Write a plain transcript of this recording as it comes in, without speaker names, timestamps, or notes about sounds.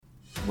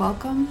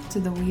Welcome to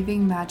the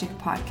Weaving Magic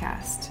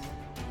Podcast,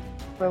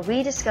 where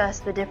we discuss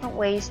the different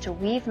ways to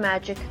weave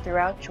magic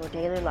throughout your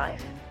daily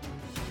life.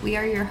 We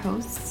are your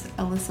hosts,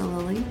 Alyssa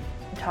Lilly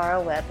and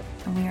Tara Webb,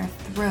 and we are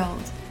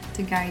thrilled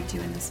to guide you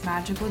in this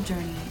magical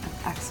journey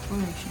of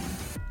exploration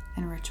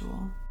and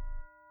ritual.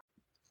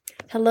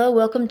 Hello,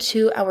 welcome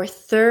to our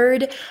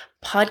third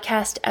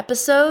podcast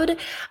episode.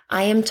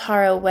 I am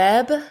Tara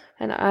Webb.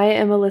 And I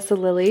am Alyssa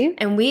Lilly.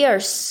 And we are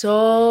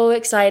so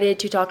excited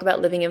to talk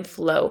about living in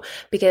flow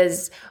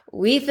because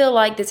we feel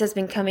like this has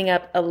been coming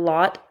up a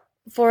lot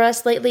for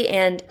us lately.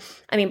 And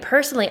I mean,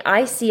 personally,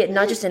 I see it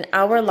not just in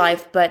our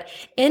life, but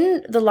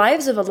in the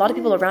lives of a lot of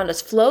people around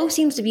us. Flow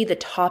seems to be the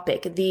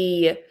topic,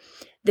 the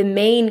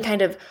main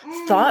kind of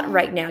thought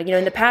right now. You know,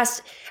 in the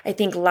past, I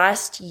think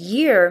last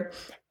year,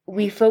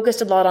 we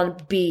focused a lot on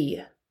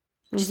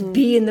just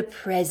be in the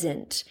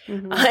present.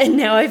 And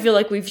now I feel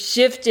like we've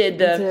shifted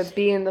to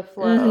be in the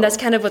flow. That's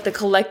kind of what the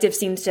collective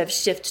seems to have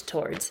shifted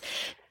towards.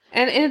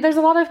 And there's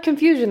a lot of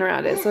confusion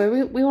around it,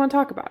 so we want to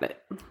talk about it.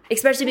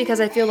 Especially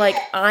because I feel like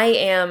I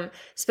am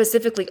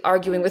specifically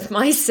arguing with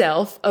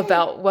myself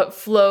about what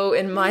flow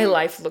in my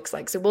life looks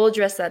like. So we'll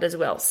address that as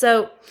well.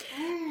 So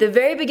the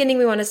very beginning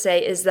we want to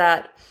say is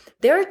that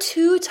there are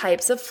two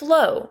types of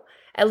flow,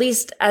 at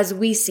least as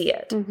we see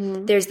it.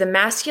 There's the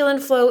masculine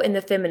flow and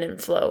the feminine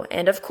flow.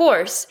 And of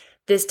course,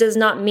 this does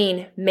not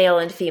mean male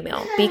and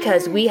female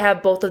because we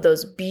have both of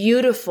those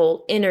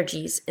beautiful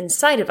energies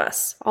inside of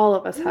us. All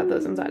of us have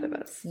those inside of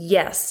us.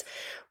 Yes.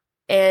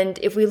 And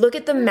if we look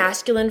at the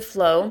masculine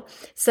flow,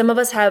 some of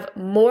us have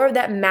more of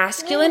that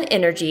masculine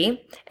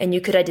energy, and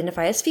you could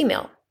identify as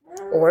female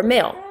or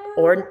male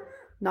or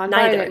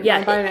non-binary. Yeah,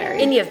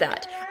 non-binary. Any of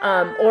that.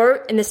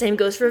 And the same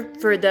goes for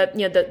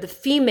the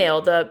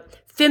female, the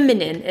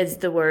feminine is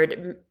the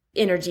word,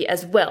 energy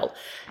as well.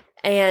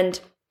 And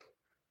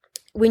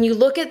when you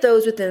look at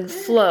those within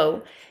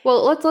flow,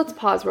 well, let's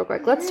pause real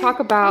quick. Let's talk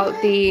about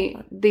the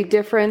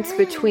difference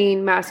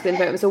between masculine and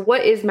feminine. So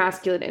what is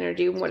masculine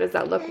energy and what does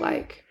that look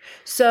like?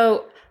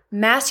 So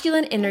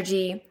masculine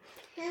energy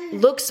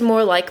looks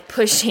more like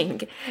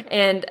pushing,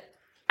 and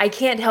I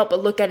can't help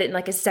but look at it in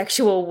like a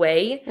sexual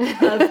way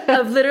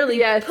of literally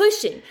Yes.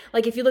 pushing.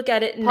 Like if you look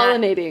at it in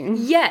Pollinating.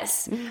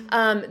 Yes.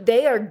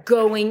 They are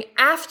going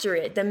after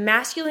it. The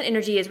masculine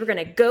energy is we're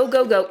going to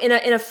go in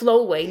a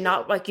flow way,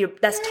 not like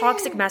that's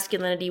toxic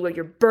masculinity where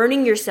you're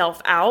burning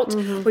yourself out,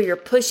 where you're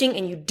pushing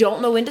and you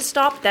don't know when to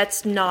stop.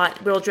 That's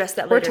not, we'll address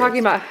that later. We're talking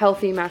about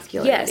healthy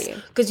masculinity.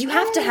 Yes. Because you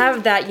have to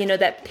have that,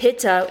 that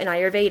pitta in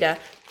Ayurveda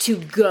to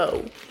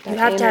go. You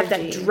have to have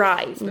that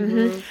drive.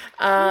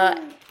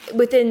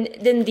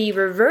 Then the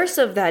reverse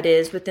of that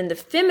is within the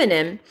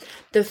feminine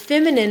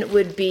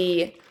would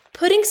be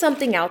putting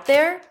something out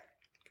there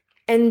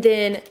and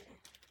then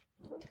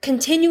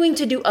continuing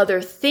to do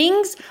other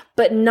things,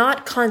 but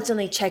not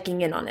constantly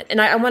checking in on it. And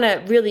I want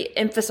to really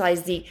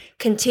emphasize the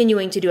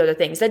continuing to do other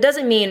things. That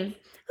doesn't mean,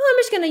 I'm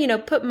just going to,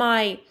 put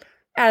my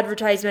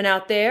advertisement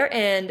out there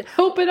and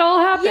hope it all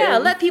happens. Yeah,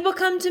 let people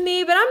come to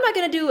me, but I'm not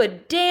going to do a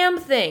damn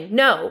thing.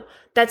 No,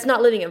 that's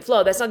not living in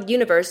flow. That's not the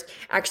universe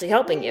actually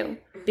helping you,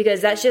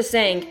 because that's just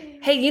saying,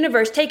 hey,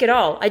 universe, take it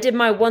all. I did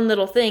my one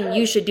little thing.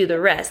 You should do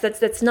the rest.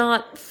 That's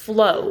not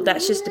flow.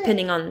 That's just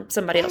depending on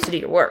somebody else to do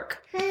your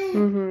work.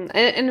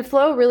 And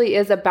flow really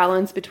is a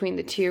balance between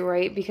the two,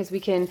 right? Because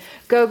we can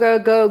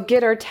go,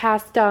 get our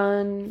tasks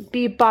done,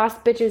 be boss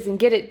bitches and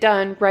get it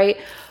done, right?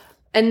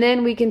 And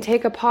then we can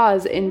take a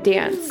pause and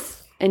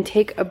dance and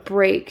take a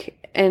break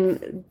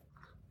and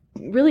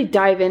really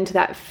dive into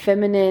that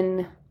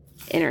feminine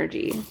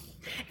energy.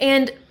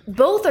 And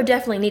both are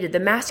definitely needed, the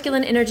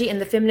masculine energy and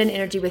the feminine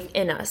energy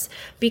within us,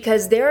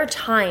 because there are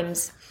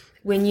times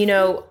when,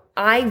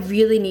 I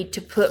really need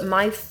to put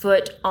my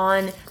foot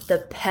on the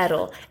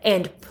pedal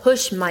and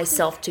push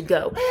myself to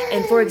go.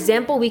 And for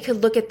example, we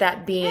could look at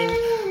that being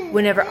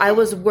whenever I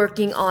was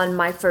working on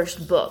my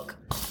first book.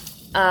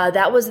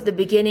 That was at the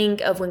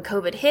beginning of when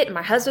COVID hit.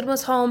 My husband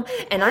was home,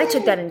 and I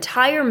took that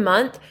entire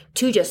month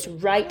to just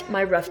write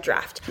my rough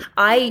draft.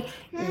 I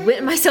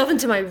went myself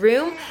into my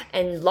room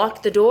and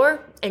locked the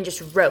door and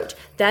just wrote.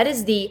 That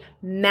is the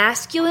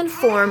masculine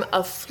form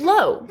of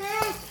flow.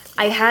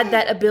 I had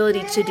that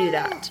ability to do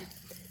that.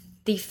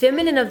 The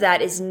feminine of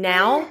that is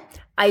now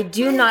I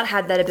do not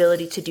have that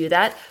ability to do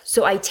that.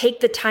 So I take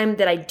the time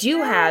that I do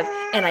have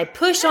and I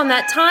push on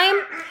that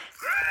time,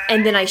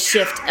 and then I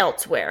shift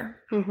elsewhere.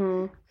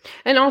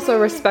 And also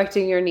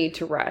respecting your need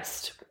to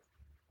rest,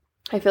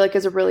 I feel like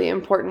is a really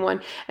important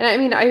one. And I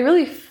mean, I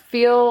really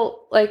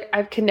feel like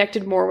I've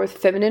connected more with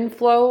feminine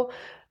flow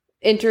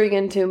entering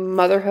into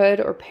motherhood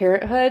or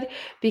parenthood,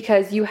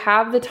 because you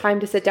have the time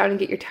to sit down and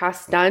get your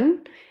tasks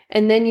done.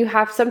 And then you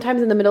have,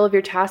 sometimes in the middle of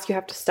your task, you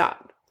have to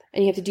stop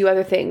and you have to do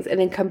other things and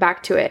then come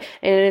back to it.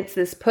 And it's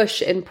this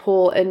push and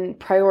pull and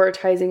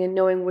prioritizing and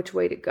knowing which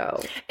way to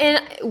go.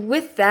 And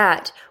with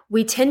that,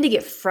 we tend to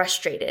get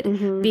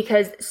frustrated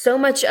because so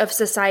much of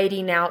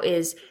society now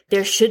is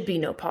there should be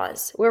no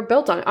pause. We're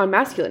built on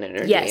masculine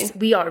energy. Yes,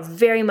 we are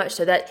very much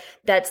so.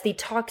 That's the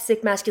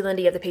toxic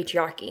masculinity of the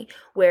patriarchy,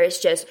 where it's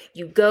just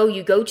you go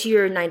to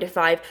your 9 to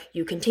 5,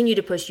 you continue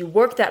to push, you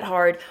work that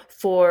hard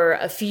for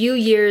a few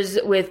years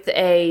with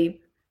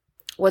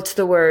what's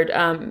the word?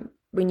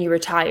 When you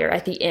retire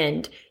at the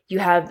end, you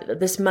have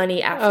this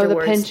money afterwards. Oh,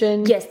 the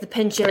pension? Yes, the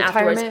pension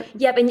Retirement? afterwards.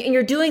 Yep, and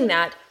you're doing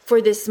that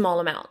for this small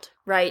amount,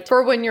 right?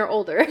 For when you're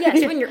older.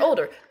 Yes, when you're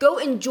older. Go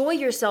enjoy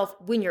yourself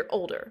when you're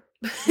older.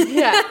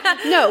 Yeah.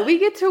 No, we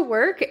get to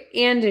work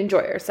and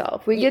enjoy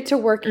ourselves. We get to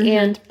work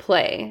and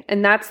play.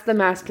 And that's the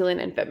masculine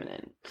and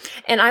feminine.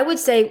 And I would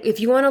say if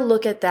you want to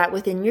look at that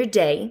within your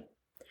day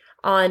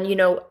on,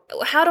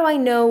 how do I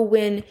know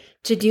when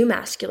to do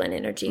masculine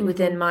energy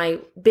within my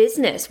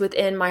business,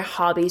 within my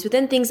hobbies,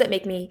 within things that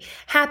make me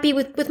happy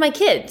with my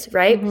kids,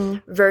 right?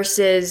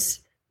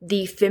 Versus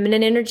the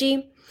feminine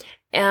energy.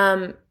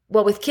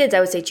 Well, with kids, I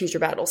would say choose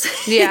your battles.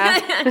 Yeah.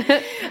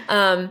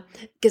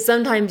 Because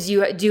sometimes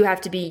you do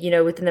have to be,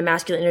 within the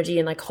masculine energy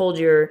and like hold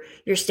your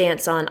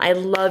stance on, I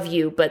love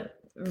you, but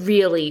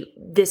really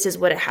this is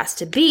what it has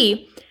to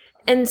be.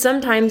 And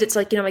sometimes it's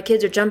like, my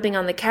kids are jumping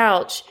on the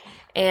couch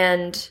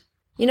and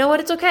you know what?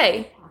 It's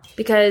okay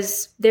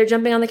because they're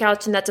jumping on the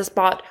couch and that's a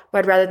spot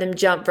where I'd rather them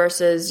jump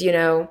versus,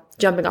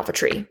 jumping off a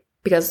tree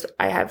because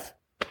I have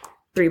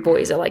 3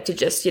 boys that like to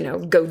just,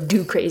 go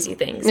do crazy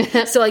things.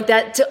 So like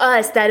that, to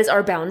us, that is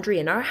our boundary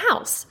in our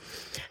house.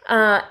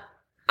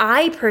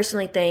 I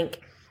personally think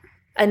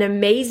an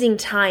amazing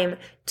time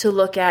to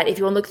look at, if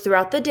you want to look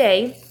throughout the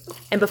day,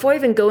 and before I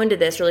even go into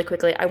this really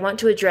quickly, I want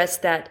to address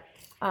that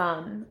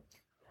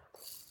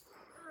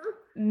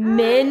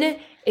men,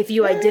 if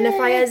you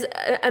identify as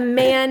a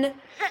man,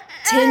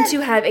 tend to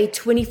have a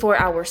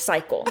 24-hour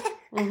cycle.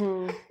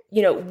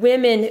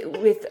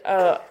 Women with,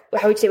 how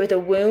would you say, with a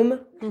womb,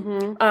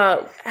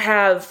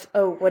 have,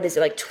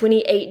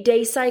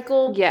 28-day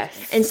cycle?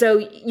 Yes. And so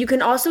you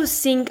can also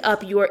sync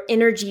up your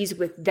energies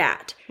with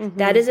that.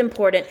 That is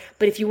important.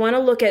 But if you want to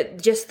look at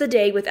just the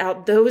day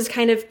without those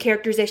kind of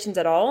characterizations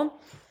at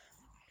all,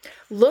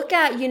 look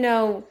at,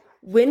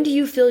 when do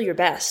you feel your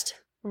best?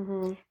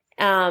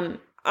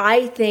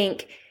 I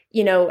think,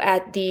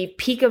 at the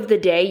peak of the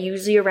day,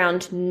 usually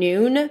around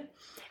noon,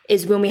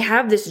 is when we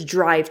have this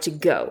drive to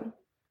go.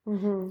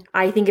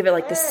 I think of it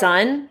like the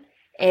sun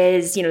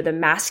is, the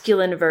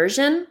masculine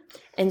version.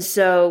 And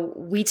so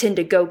we tend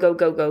to go, go,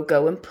 go, go,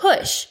 go and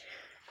push.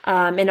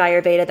 In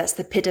Ayurveda, that's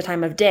the pitta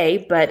time of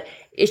day, but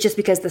it's just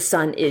because the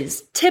sun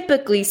is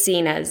typically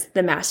seen as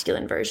the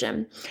masculine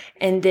version.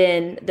 And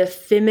then the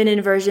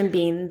feminine version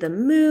being the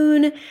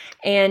moon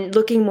and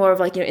looking more of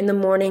like, in the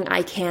morning,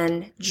 I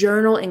can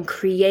journal and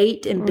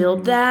create and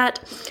build that.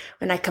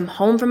 When I come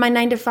home from my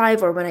 9 to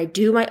 5 or when I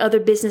do my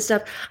other business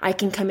stuff, I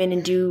can come in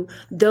and do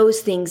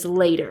those things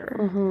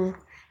later.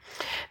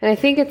 And I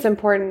think it's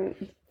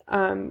important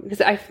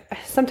because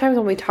sometimes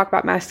when we talk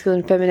about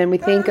masculine and feminine, we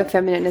think of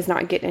feminine as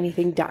not getting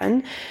anything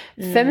done.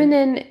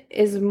 Feminine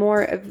is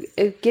more of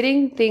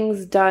getting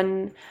things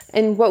done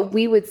in what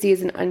we would see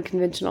as an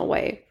unconventional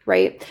way,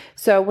 right?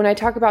 So when I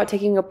talk about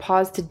taking a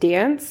pause to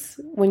dance,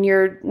 when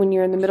you're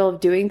in the middle of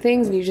doing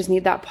things and you just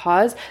need that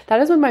pause, that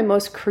is when my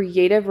most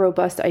creative,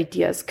 robust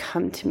ideas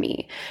come to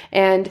me.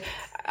 And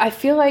I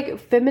feel like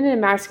feminine and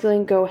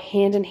masculine go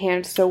hand in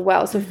hand so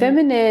well. So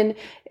feminine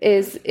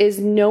is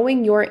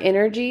knowing your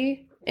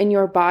energy in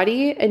your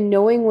body and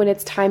knowing when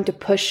it's time to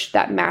push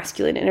that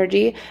masculine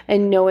energy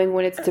and knowing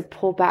when it's to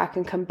pull back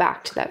and come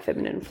back to that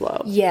feminine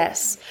flow.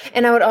 Yes.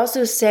 And I would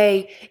also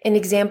say an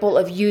example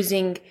of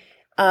using,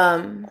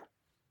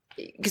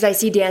 because I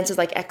see dance as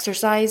like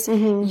exercise,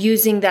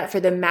 using that for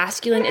the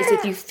masculine is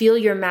if you feel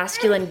your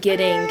masculine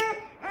getting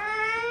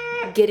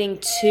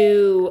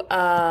too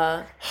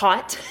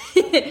hot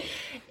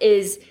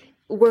is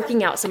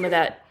working out some of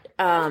that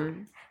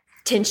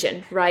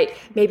tension, right?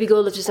 Maybe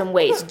go lift some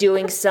weights,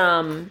 doing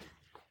some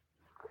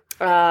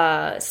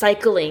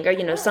cycling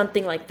or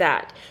something like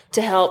that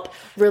to help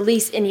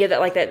release any of that,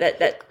 like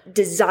that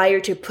desire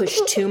to push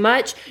too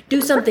much.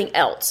 Do something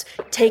else.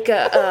 Take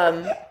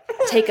a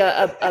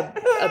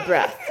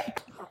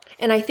breath.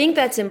 And I think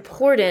that's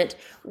important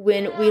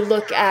when we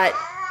look at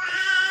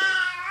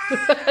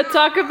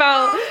talk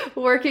about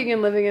working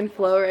and living in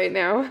flow right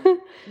now.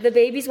 The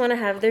babies want to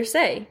have their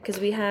say because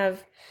we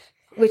have,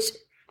 which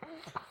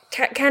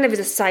kind of is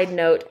a side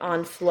note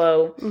on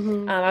flow.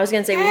 I was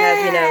going to say we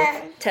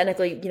have,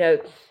 technically,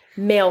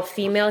 male,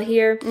 female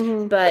here,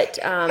 but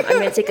I'm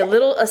going to take a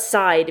little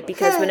aside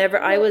because whenever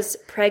I was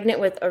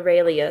pregnant with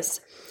Aurelius,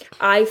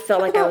 I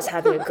felt like I was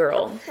having a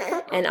girl.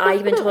 And I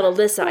even told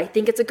Alyssa, I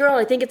think it's a girl,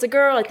 I think it's a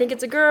girl, I think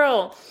it's a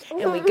girl.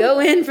 And we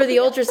go in for the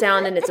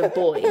ultrasound and it's a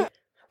boy,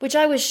 which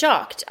I was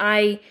shocked.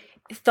 I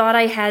thought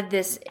I had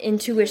this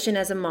intuition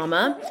as a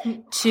mama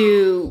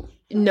to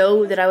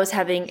know that I was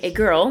having a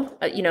girl,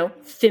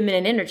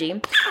 feminine energy.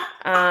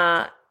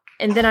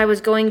 And then I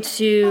was going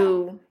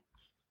to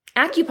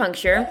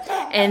acupuncture,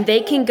 and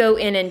they can go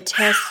in and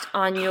test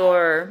on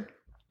your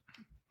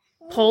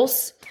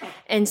pulse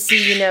and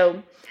see,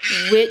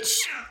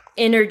 which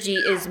energy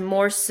is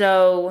more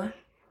so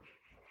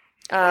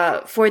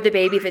for the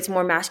baby, if it's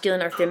more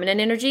masculine or feminine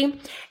energy.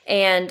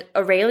 And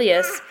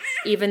Aurelius,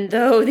 even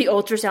though the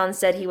ultrasound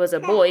said he was a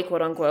boy,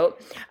 quote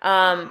unquote,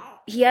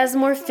 he has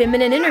more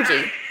feminine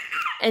energy.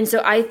 And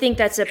so I think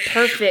that's a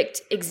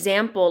perfect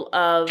example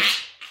of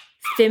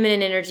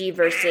feminine energy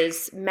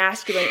versus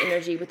masculine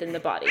energy within the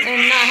body.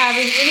 And not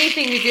having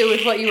anything to do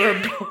with what you were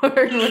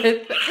born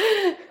with.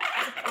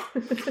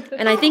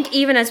 And I think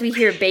even as we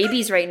hear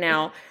babies right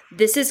now,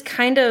 this is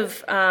kind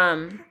of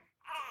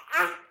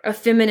a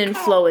feminine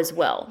flow as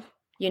well.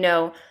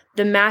 The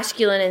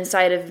masculine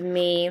inside of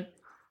me.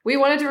 We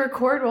wanted to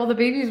record while the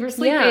babies were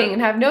sleeping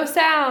and have no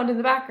sound in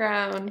the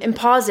background. And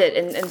pause it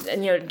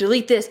and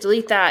delete this,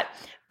 delete that.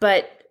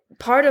 But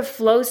part of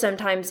flow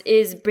sometimes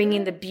is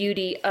bringing the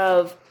beauty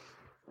of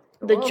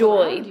the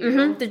joy,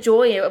 the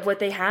joy of what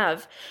they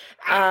have.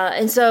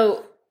 And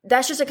so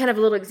that's just a kind of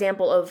a little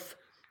example of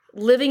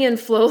living in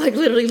flow, like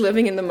literally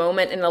living in the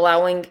moment and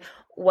allowing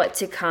what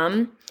to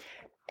come.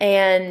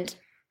 And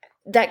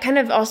that kind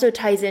of also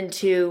ties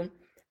into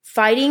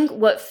fighting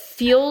what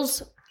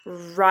feels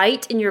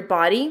right in your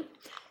body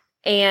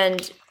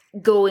and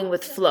going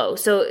with flow.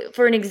 So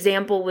for an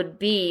example would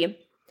be,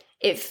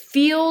 it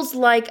feels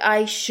like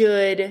I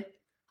should,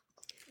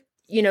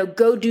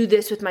 go do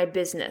this with my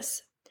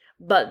business.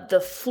 But the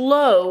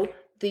flow,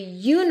 the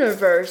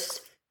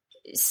universe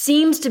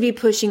seems to be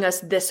pushing us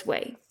this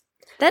way.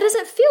 That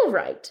doesn't feel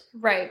right.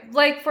 Right.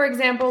 Like, for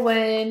example,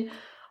 when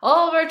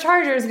all of our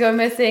chargers go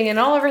missing and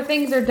all of our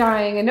things are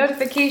dying and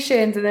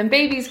notifications and then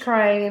baby's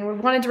crying and we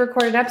wanted to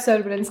record an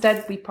episode, but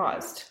instead we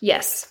paused.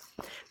 Yes.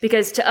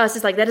 Because to us,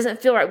 it's like, that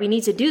doesn't feel right. We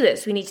need to do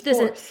this. We need to do this.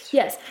 And,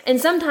 yes.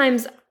 And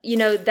sometimes,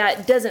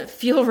 that doesn't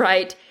feel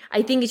right.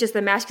 I think it's just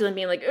the masculine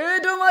being like,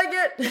 don't like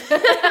it.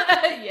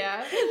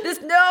 Yeah.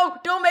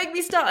 Don't make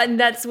me stop. And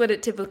that's what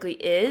it typically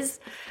is.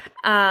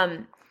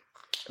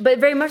 But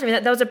very much,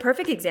 that was a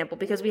perfect example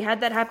because we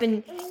had that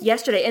happen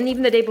yesterday. And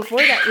even the day before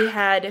that, we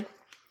had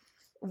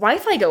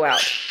Wi-Fi go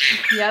out.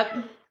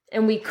 Yep.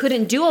 And we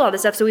couldn't do a lot of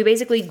stuff. So we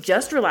basically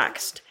just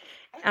relaxed.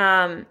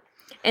 And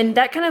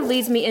that kind of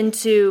leads me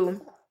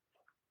into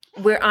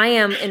where I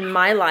am in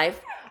my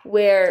life,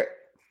 where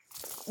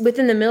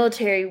within the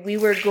military, we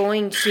were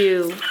going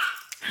to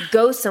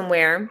go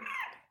somewhere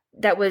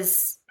that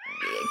was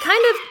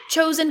kind of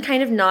chosen,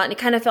 kind of not. And it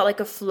kind of felt like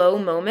a flow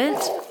moment.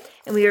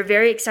 And we were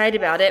very excited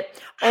about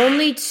it,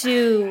 only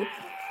to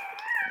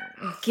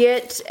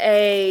get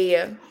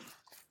a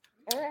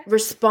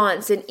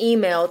response, an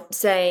email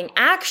saying,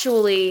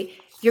 actually,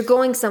 you're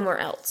going somewhere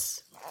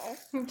else.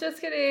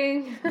 Just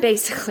kidding.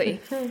 Basically.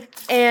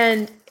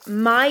 And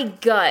my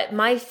gut,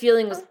 my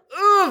feeling was,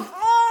 ugh.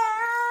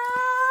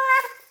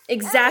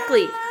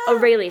 Exactly.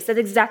 Aurelius, that's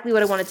exactly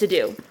what I wanted to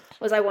do,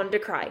 was I wanted to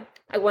cry.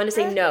 I wanted to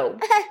say, no,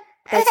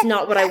 that's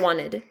not what I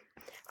wanted.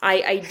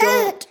 I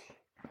don't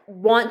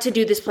want to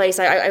do this place.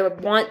 I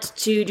want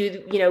to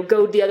do,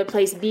 go to the other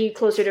place, be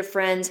closer to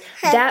friends.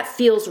 That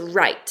feels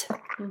right.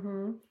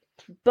 Mm-hmm.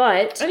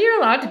 But... And you're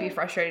allowed to be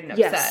frustrated and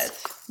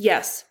upset.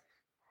 Yes.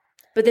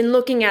 But then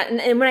looking at,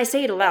 and when I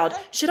say it aloud,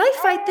 should I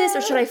fight this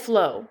or should I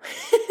flow?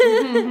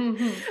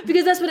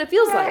 Because that's what it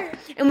feels like.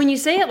 And when you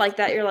say it like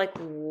that, you're like,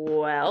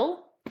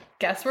 well...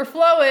 Guess we're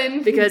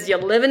flowing. Because you're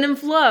living in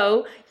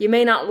flow, you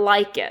may not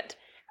like it.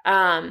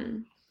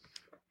 And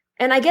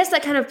I guess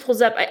that kind of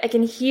pulls up, I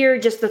can hear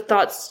just the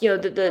thoughts,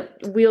 the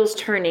wheels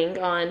turning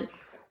on,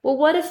 well,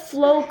 what if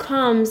flow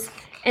comes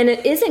and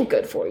it isn't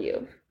good for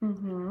you?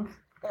 Mm-hmm.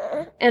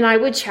 And I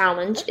would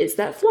challenge, is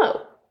that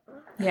flow?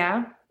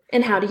 Yeah.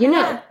 And how do you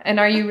know? And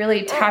are you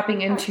really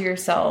tapping into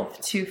yourself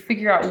to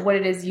figure out what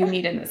it is you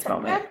need in this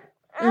moment?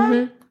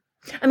 Mm-hmm.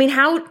 I mean,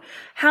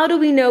 how do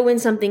we know when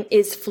something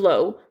is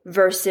flow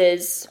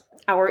versus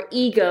our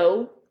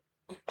ego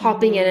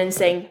popping in and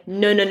saying,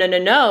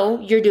 no,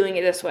 you're doing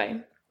it this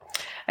way?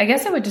 I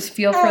guess I would just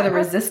feel for the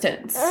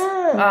resistance.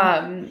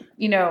 Are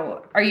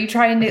you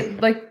trying to,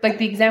 like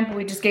the example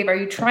we just gave, are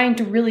you trying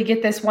to really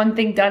get this one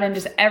thing done and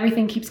just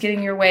everything keeps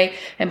getting your way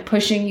and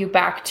pushing you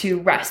back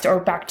to rest or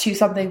back to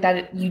something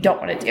that you don't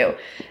want to do?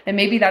 And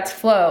maybe that's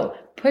flow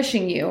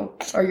pushing you,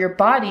 or your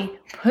body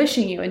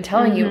pushing you and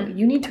telling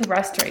you need to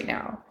rest right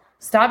now.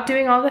 Stop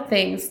doing all the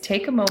things,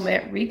 take a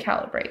moment,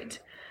 recalibrate.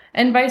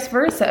 And vice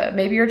versa.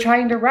 Maybe you're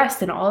trying to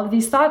rest and all of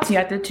these thoughts, you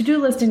have the to-do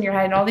list in your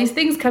head and all these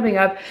things coming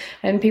up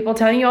and people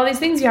telling you all these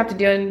things you have to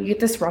do, and you get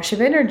this rush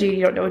of energy.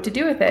 You don't know what to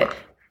do with it.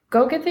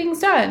 Go get things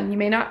done. You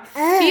may not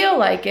feel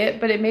like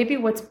it, but it may be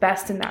what's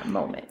best in that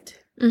moment.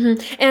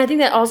 Mm-hmm. And I think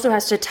that also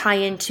has to tie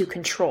into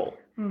control.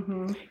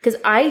 Because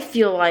I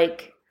feel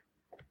like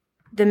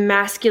the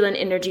masculine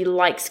energy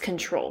likes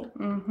control.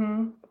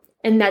 Mm-hmm.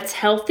 And that's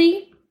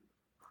healthy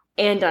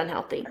and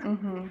unhealthy.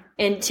 Mm-hmm.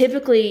 And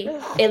typically,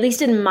 at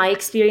least in my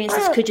experience,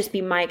 this could just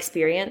be my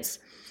experience,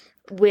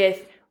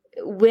 with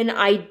when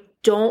I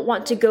don't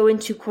want to go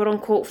into quote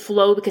unquote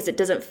flow because it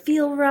doesn't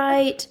feel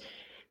right,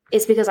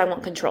 it's because I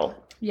want control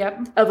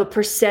Yep. of a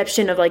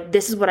perception of like,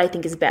 this is what I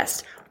think is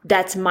best.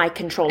 That's my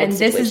control of And the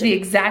this situation. is the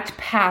exact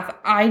path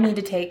I need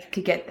to take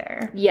to get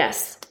there.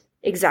 Yes,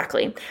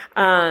 exactly.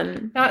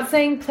 Not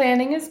saying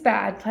planning is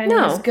bad. Planning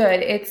No. is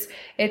good.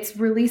 It's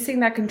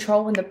releasing that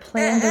control when the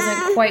plan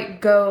doesn't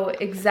quite go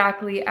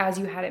exactly as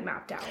you had it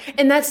mapped out.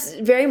 And that's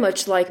very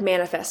much like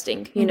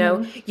manifesting, you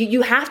know?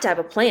 You have to have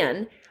a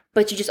plan,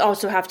 but you just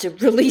also have to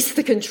release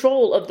the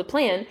control of the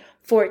plan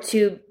for it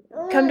to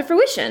come to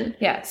fruition.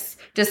 Yes.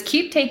 Just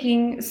keep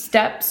taking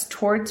steps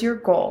towards your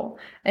goal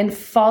and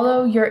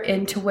follow your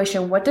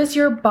intuition. What does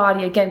your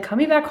body, again,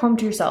 coming back home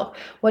to yourself,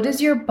 what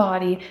is your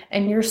body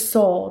and your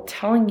soul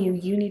telling you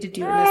need to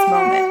do in this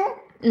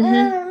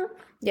moment?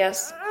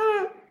 Yes.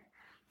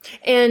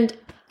 And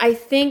I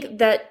think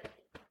that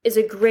is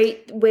a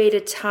great way to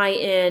tie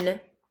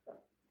in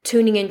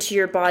tuning into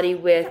your body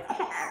with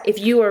if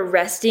you are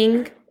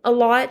resting a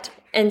lot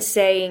and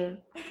saying,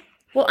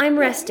 well, I'm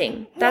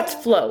resting. That's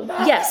flow.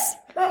 Yes.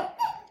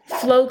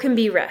 Flow can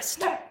be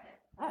rest.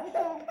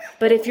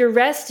 But if you're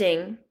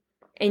resting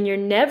and you're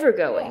never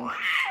going,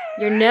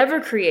 you're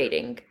never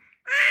creating,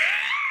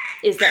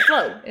 is that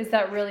flow? Is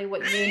that really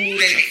what you need in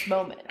this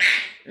moment?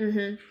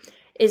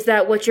 Is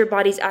that what your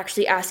body's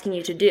actually asking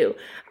you to do?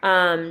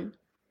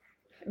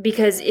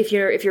 Because if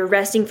you're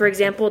resting, for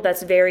example,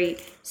 that's very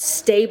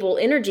stable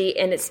energy,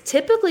 and it's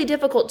typically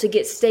difficult to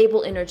get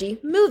stable energy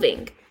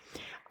moving.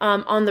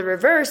 On the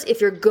reverse, if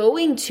you're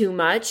going too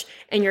much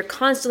and you're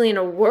constantly in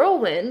a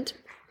whirlwind,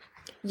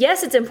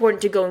 yes, it's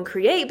important to go and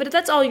create, but if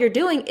that's all you're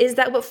doing, is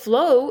that what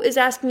flow is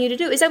asking you to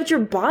do? Is that what your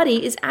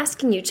body is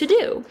asking you to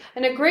do?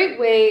 And a great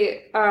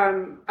way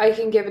I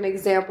can give an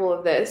example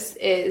of this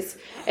is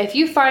if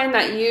you find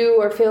that you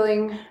are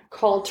feeling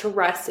called to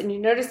rest and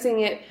you're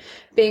noticing it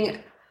being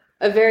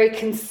a very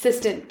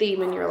consistent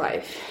theme in your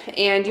life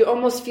and you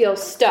almost feel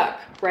stuck,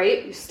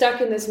 right? You're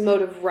stuck in this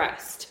mode of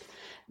rest.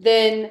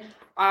 Then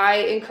I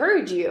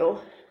encourage you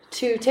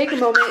to take a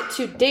moment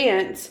to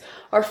dance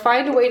or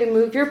find a way to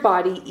move your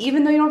body,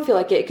 even though you don't feel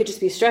like it. It could just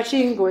be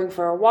stretching, going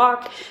for a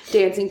walk,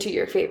 dancing to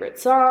your favorite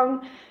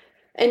song,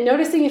 and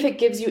noticing if it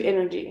gives you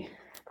energy.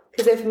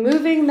 Because if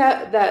moving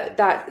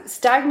that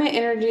stagnant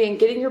energy and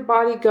getting your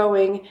body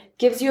going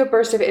gives you a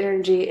burst of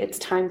energy, it's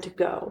time to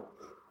go.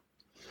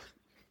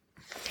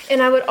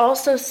 And I would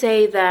also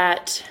say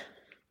that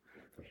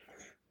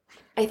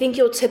I think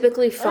you'll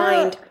typically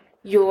find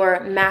your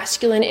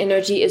masculine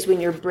energy is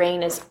when your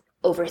brain is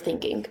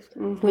overthinking,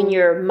 when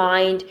your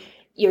mind,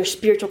 your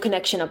spiritual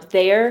connection up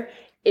there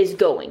is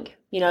going,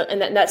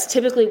 and that's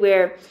typically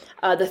where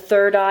the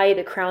third eye,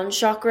 the crown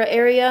chakra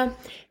area,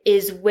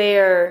 is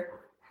where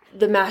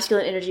the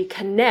masculine energy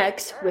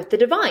connects with the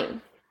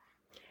divine.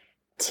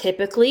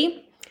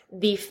 Typically,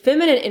 the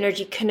feminine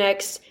energy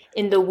connects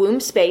in the womb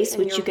space,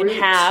 which you can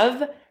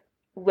have,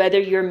 whether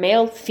you're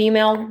male,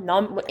 female,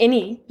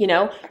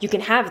 you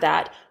can have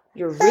that.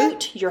 Your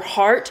root, your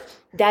heart,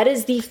 that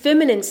is the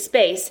feminine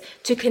space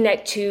to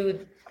connect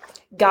to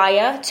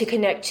Gaia, to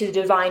connect to the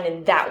divine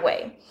in that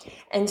way.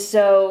 And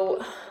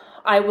so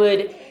I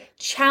would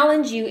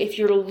challenge you, if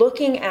you're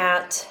looking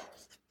at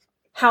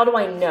how do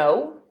I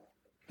know,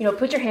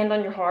 put your hand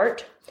on your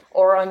heart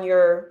or on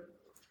your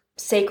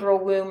sacral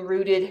womb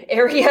rooted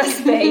area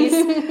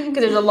space, because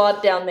there's a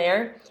lot down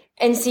there,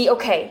 and see,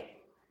 okay,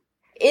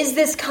 is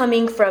this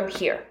coming from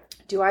here?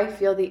 Do I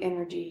feel the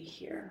energy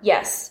here?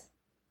 Yes.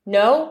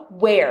 No?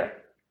 Where?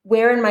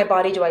 Where in my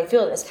body do I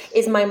feel this?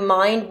 Is my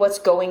mind what's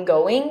going?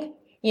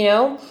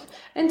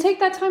 And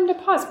take that time to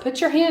pause. Put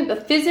your hand,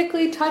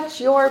 physically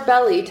touch your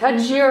belly,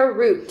 touch your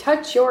root,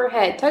 touch your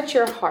head, touch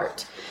your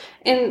heart.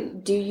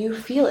 And do you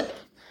feel it?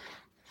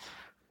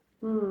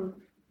 And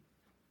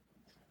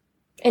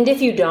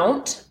if you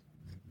don't,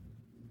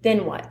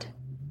 then what?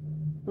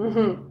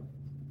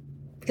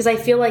 Because I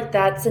feel like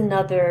that's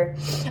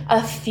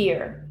a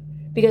fear.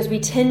 Because we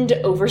tend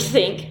to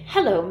overthink.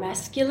 Hello,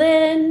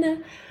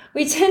 masculine.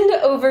 We tend to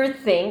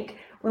overthink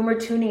when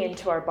we're tuning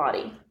into our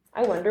body.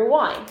 I wonder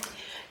why.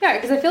 Yeah,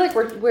 because I feel like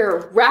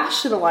we're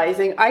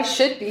rationalizing, I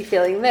should be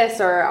feeling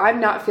this, or I'm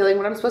not feeling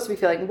what I'm supposed to be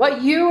feeling.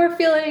 What you are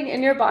feeling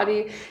in your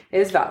body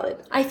is valid.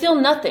 I feel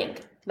nothing.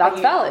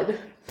 That's valid.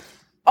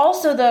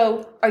 Also,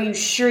 though, are you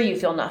sure you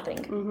feel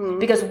nothing?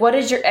 Because what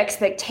is your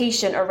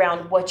expectation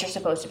around what you're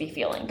supposed to be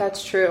feeling?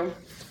 That's true.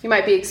 You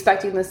might be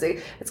expecting this.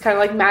 It's kind of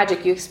like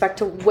magic. You expect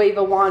to wave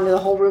a wand and the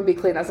whole room be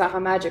clean. That's not how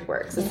magic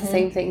works. It's the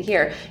same thing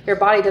here. Your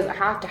body doesn't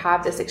have to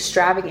have this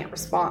extravagant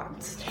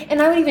response.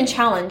 And I would even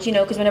challenge,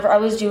 because whenever I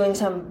was doing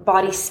some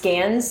body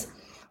scans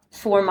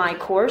for my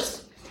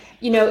course,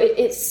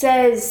 it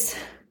says,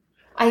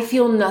 I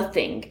feel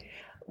nothing.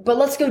 But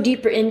let's go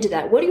deeper into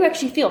that. What do you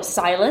actually feel?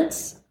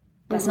 Silence?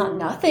 That's not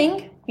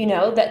nothing.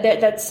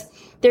 That's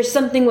there's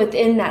something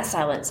within that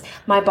silence.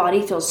 My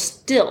body feels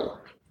still.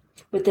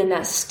 Within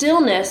that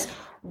stillness,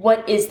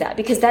 what is that?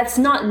 Because that's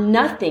not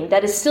nothing.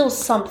 That is still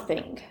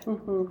something.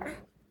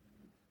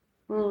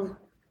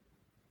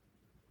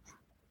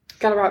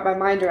 Gotta wrap my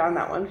mind around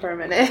that one for a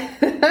minute.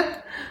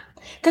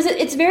 Because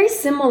it's very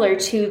similar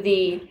to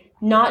the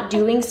not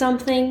doing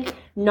something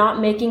not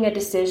making a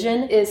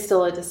decision Is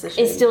still a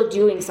decision. is still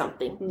doing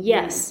something.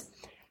 Yes.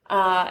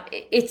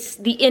 It's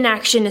the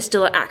inaction is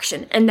still an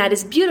action, and that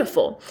is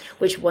beautiful,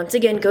 which once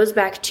again goes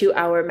back to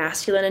our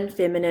masculine and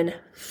feminine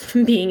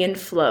being in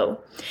flow.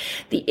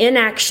 The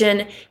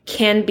inaction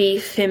can be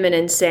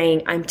feminine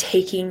saying, I'm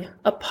taking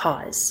a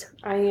pause.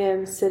 I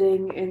am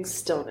sitting in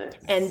stillness.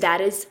 And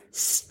that is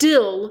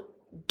still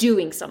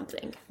doing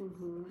something.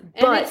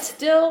 But it's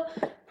still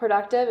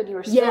productive, and you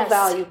are still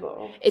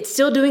valuable. It's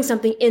still doing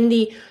something in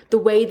the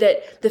way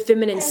that the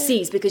feminine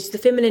sees, because the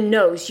feminine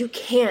knows you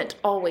can't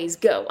always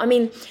go. I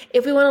mean,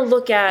 if we want to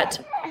look at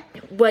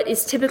what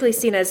is typically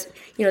seen as,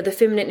 the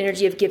feminine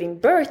energy of giving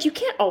birth, you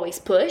can't always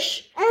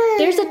push.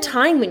 There's a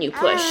time when you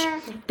push.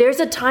 There's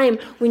a time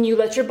when you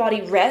let your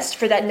body rest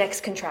for that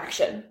next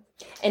contraction.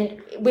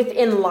 And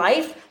within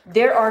life,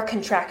 there are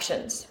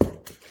contractions.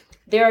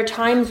 There are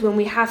times when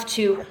we have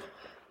to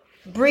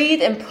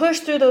breathe and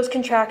push through those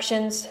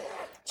contractions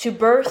to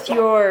birth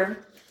your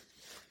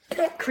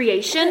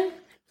creation,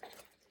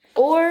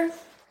 or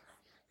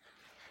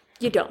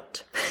you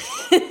don't.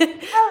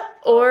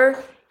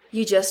 Or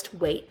you just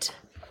wait.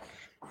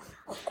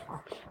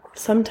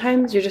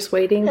 Sometimes you're just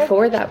waiting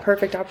for that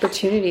perfect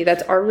opportunity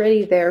that's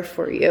already there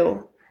for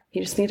you.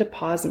 You just need to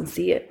pause and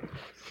see it.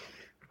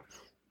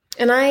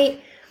 And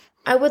I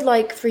would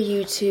like for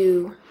you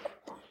to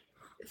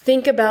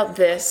think about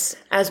this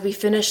as we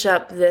finish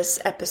up this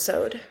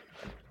episode.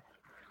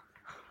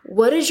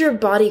 What is your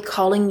body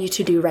calling you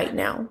to do right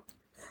now?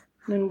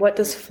 And what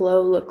does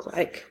flow look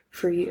like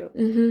for you?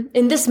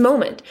 In this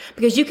moment,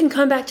 because you can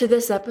come back to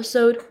this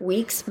episode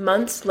weeks,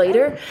 months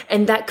later,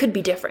 and that could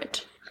be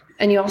different.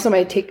 And you also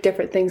might take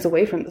different things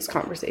away from this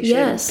conversation,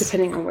 yes,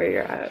 depending on where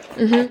you're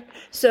at.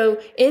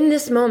 So in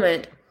this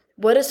moment,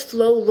 what does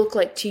flow look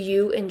like to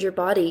you and your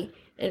body?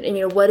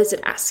 And what is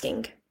it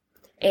asking?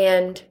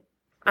 And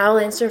I'll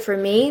answer for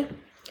me.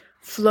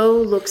 Flow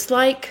looks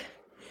like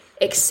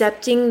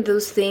accepting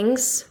those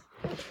things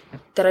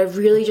that I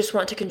really just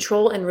want to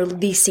control and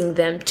releasing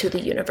them to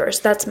the universe.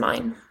 That's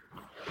mine.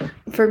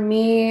 For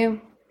me,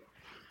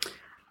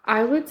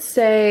 I would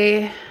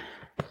say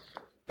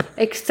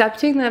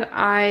accepting that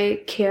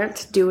I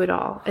can't do it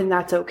all, and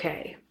that's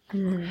okay.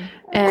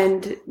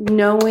 And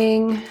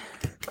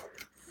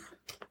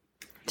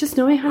just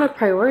knowing how to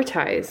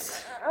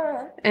prioritize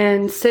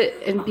and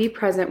sit and be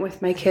present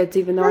with my kids,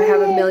 even though I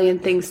have a million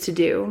things to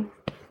do.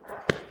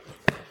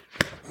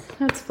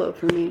 That's flow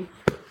for me.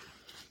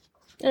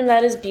 And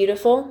that is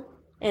beautiful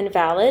and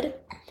valid,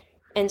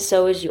 and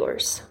so is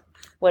yours.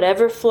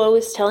 Whatever flow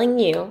is telling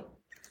you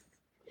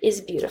is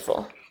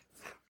beautiful.